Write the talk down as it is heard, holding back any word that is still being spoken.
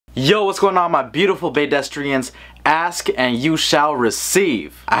Yo, what's going on, my beautiful pedestrians? Ask and you shall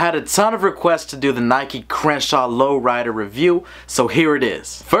receive. I had a ton of requests to do the Nike Crenshaw Lowrider review, so here it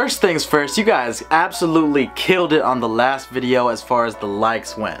is. First things first, you guys absolutely killed it on the last video as far as the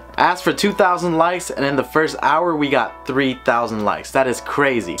likes went. I asked for 2,000 likes and in the first hour we got 3,000 likes. That is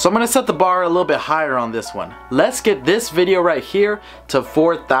crazy. So I'm gonna set the bar a little bit higher on this one. Let's get this video right here to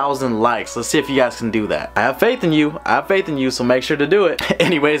 4,000 likes. Let's see if you guys can do that. I have faith in you, so make sure to do it.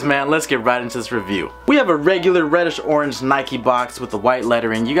 Anyways, man, let's get right into this review. We have a regular reddish orange Nike box with the white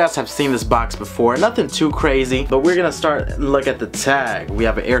lettering. You guys have seen this box before, nothing too crazy, but we're gonna start and look at the tag. We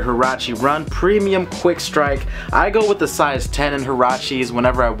have an Air Huarache Run Premium Quick Strike. I go with the size 10 in Huaraches.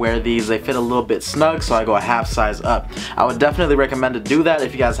 Whenever I wear these, they fit a little bit snug, so I go a half size up. I would definitely recommend to do that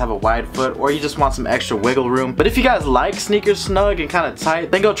if you guys have a wide foot or you just want some extra wiggle room. But if you guys like sneakers snug and kind of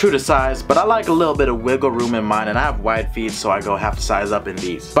tight, then go true to size. But I like a little bit of wiggle room in mine, and I have wide feet, so I go half size up in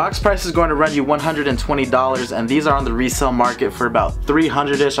these. Box price is going to run you $120, and these are on the resale market for about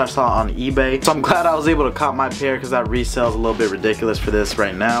 300-ish I saw on eBay. So I'm glad I was able to cop my pair because that resale is a little bit ridiculous for this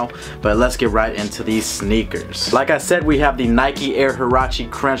right now. But let's get right into these sneakers. Like I said, we have the Nike Air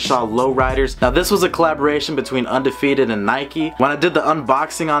Huarache Crenshaw Lowriders. Now this was a collaboration between Undftd and Nike. When I did the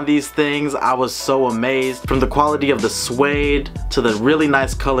unboxing on these things, I was so amazed. From the quality of the suede to the really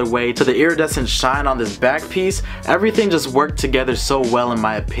nice colorway to the iridescent shine on this back piece, everything just worked together so well in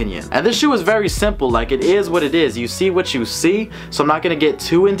my opinion. And this shoe is very simple, like it is what it is. You see what you see, so I'm not gonna get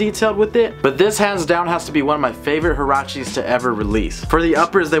too in detailed with it, but this hands down has to be one of my favorite Huaraches to ever release. For the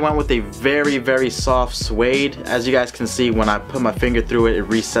uppers, they went with a very soft suede. As you guys can see, when I put my finger through it, it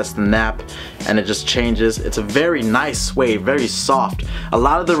resets the nap and it just changes. It's a very nice suede, very soft. A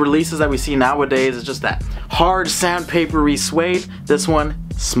lot of the releases that we see nowadays is just that hard sandpapery suede. This one,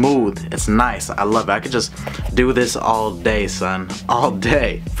 smooth. It's nice. I love it. I could just do this all day, son. All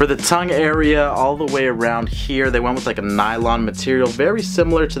day. For the tongue area, all the way around here, they went with like a nylon material, very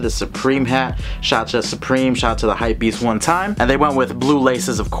similar to the Supreme hat. Shout out to Supreme, shout out to the Hypebeast one time. And they went with blue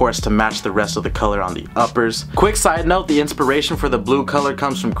laces, of course, to match the rest of the color on the uppers. Quick side note, the inspiration for the blue color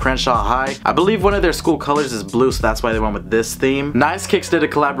comes from Crenshaw High. I believe one of their school colors is blue, so that's why they went with this theme. Nice Kicks did a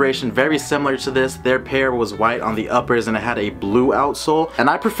collaboration very similar to this. Their pair was white on the uppers and it had a blue outsole. And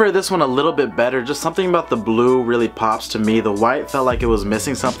I prefer this one a little bit better. Just something about the blue really pops to me. The white felt like it was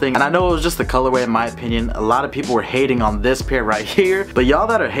missing something, and I know it was just the colorway in my opinion. A lot of people were hating on this pair right here, but y'all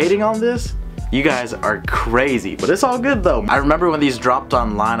that are hating on this, you guys are crazy. But it's all good though. I remember when these dropped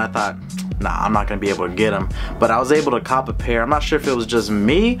online, I thought, nah, I'm not gonna be able to get them, but I was able to cop a pair. I'm not sure if it was just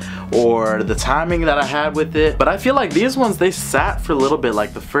me or the timing that I had with it, but I feel like these ones, they sat for a little bit,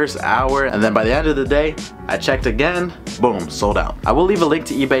 like the first hour, and then by the end of the day, I checked again, boom, sold out. I will leave a link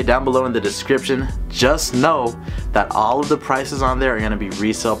to eBay down below in the description. Just know that all of the prices on there are gonna be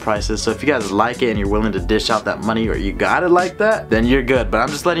resale prices, so if you guys like it and you're willing to dish out that money, or you got it like that, then you're good, but I'm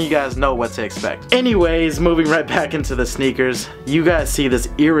just letting you guys know what to expect. Anyways, moving right back into the sneakers, you guys see this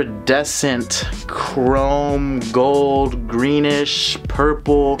iridescent chrome, gold, greenish,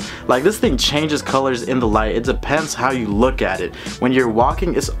 purple. Like this thing changes colors in the light. It depends how you look at it. When you're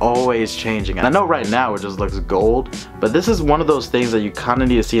walking, it's always changing. And I know right now it just looks gold, but this is one of those things that you kind of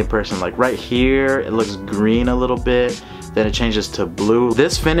need to see in person. Like right here, it looks green a little bit, then it changes to blue.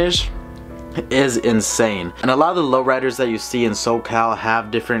 This finish is insane, and a lot of the lowriders that you see in SoCal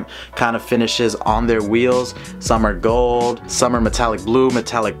have different kind of finishes on their wheels. Some are gold, some are metallic blue,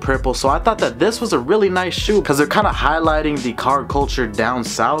 metallic purple. So I thought that this was a really nice shoe because they're kind of highlighting the car culture down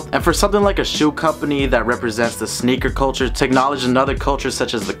south, and for something like a shoe company that represents the sneaker culture to acknowledge another culture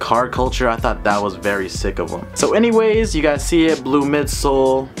such as the car culture, I thought that was very sick of them. So anyways, you guys see it, blue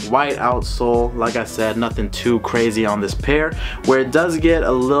midsole, white outsole. Like I said, nothing too crazy on this pair. Where it does get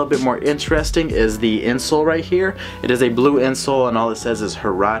a little bit more interesting is the insole right here. It is a blue insole and all it says is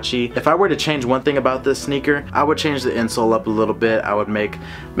Huarache. If I were to change one thing about this sneaker, I would change the insole up a little bit. I would make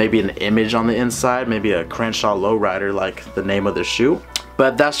maybe an image on the inside, maybe a Crenshaw Lowrider like the name of the shoe.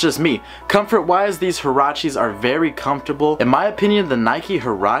 But that's just me. Comfort wise, these Huaraches are very comfortable. In my opinion, the Nike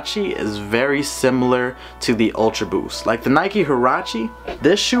Huarache is very similar to the Ultra Boost. Like the Nike Huarache,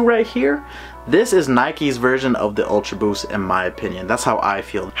 this shoe right here, this is Nike's version of the Ultra Boost in my opinion. That's how I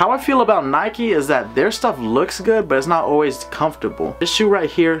feel. How I feel about Nike is that their stuff looks good, but it's not always comfortable. This shoe right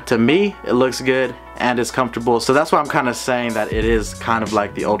here, to me, it looks good and it's comfortable. So that's why I'm kind of saying that it is kind of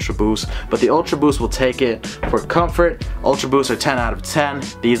like the Ultra Boost, but the Ultra Boost will take it for comfort. Ultra Boosts are 10 out of 10.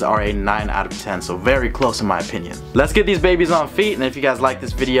 These are a 9 out of 10, so very close in my opinion. Let's get these babies on feet, and if you guys like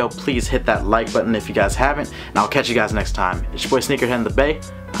this video, please hit that like button if you guys haven't, and I'll catch you guys next time. It's your boy Sneakerhead in the Bay.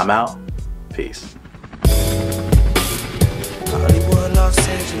 I'm out. Peace. Hollywood, Los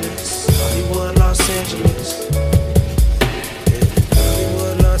Angeles.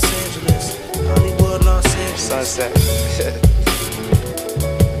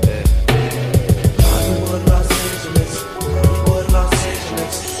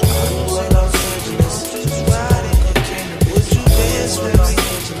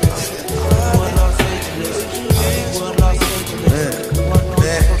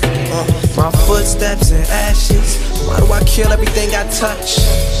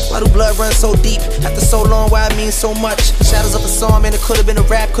 touch. Why do blood run so deep? After so long, why it means so much? Shadows of a song, man, it could've been a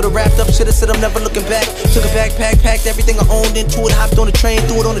rap. Could've wrapped up, should've said I'm never looking back. Took a backpack, packed everything I owned into it. Hopped on the train,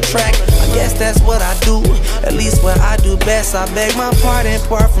 threw it on the track. I guess that's what I do, at least what I do best. I beg my pardon,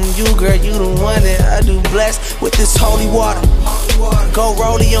 part from you, girl, you the one that I do bless. With this holy water, go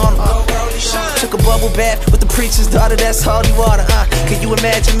rollie on them. Took a bubble bath with the preacher's daughter, that's holy water. Can you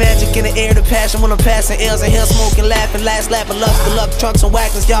imagine magic in the air, the passion when I'm passing L's and hell, smoking, laughing, last lap of lust, the luck, trunks and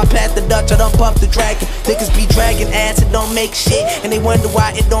wagons. Y'all past the Dutch, I done puffed the dragon. Niggas be dragging ass, it don't make shit, and they wonder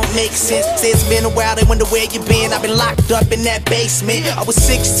why it don't make sense. Say it's been a while, they wonder where you been. I've been locked up in that basement. I was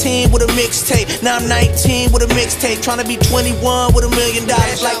 16 with a mixtape, now I'm 19 with a mixtape. Trying to be 21 with $1 million.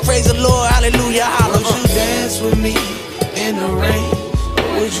 Like praise the Lord, hallelujah, holla. Would you dance with me in the rain?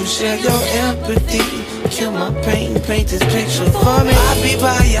 Would you share your empathy? Kill my pain, paint this picture for me. I'll be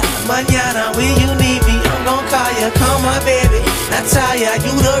by ya, mañana when you need me. I'm gon' call ya, call my baby Natalia,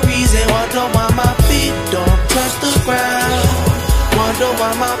 you the reason. Wonder why my feet don't touch the ground. Wonder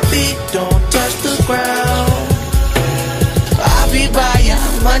why my feet don't touch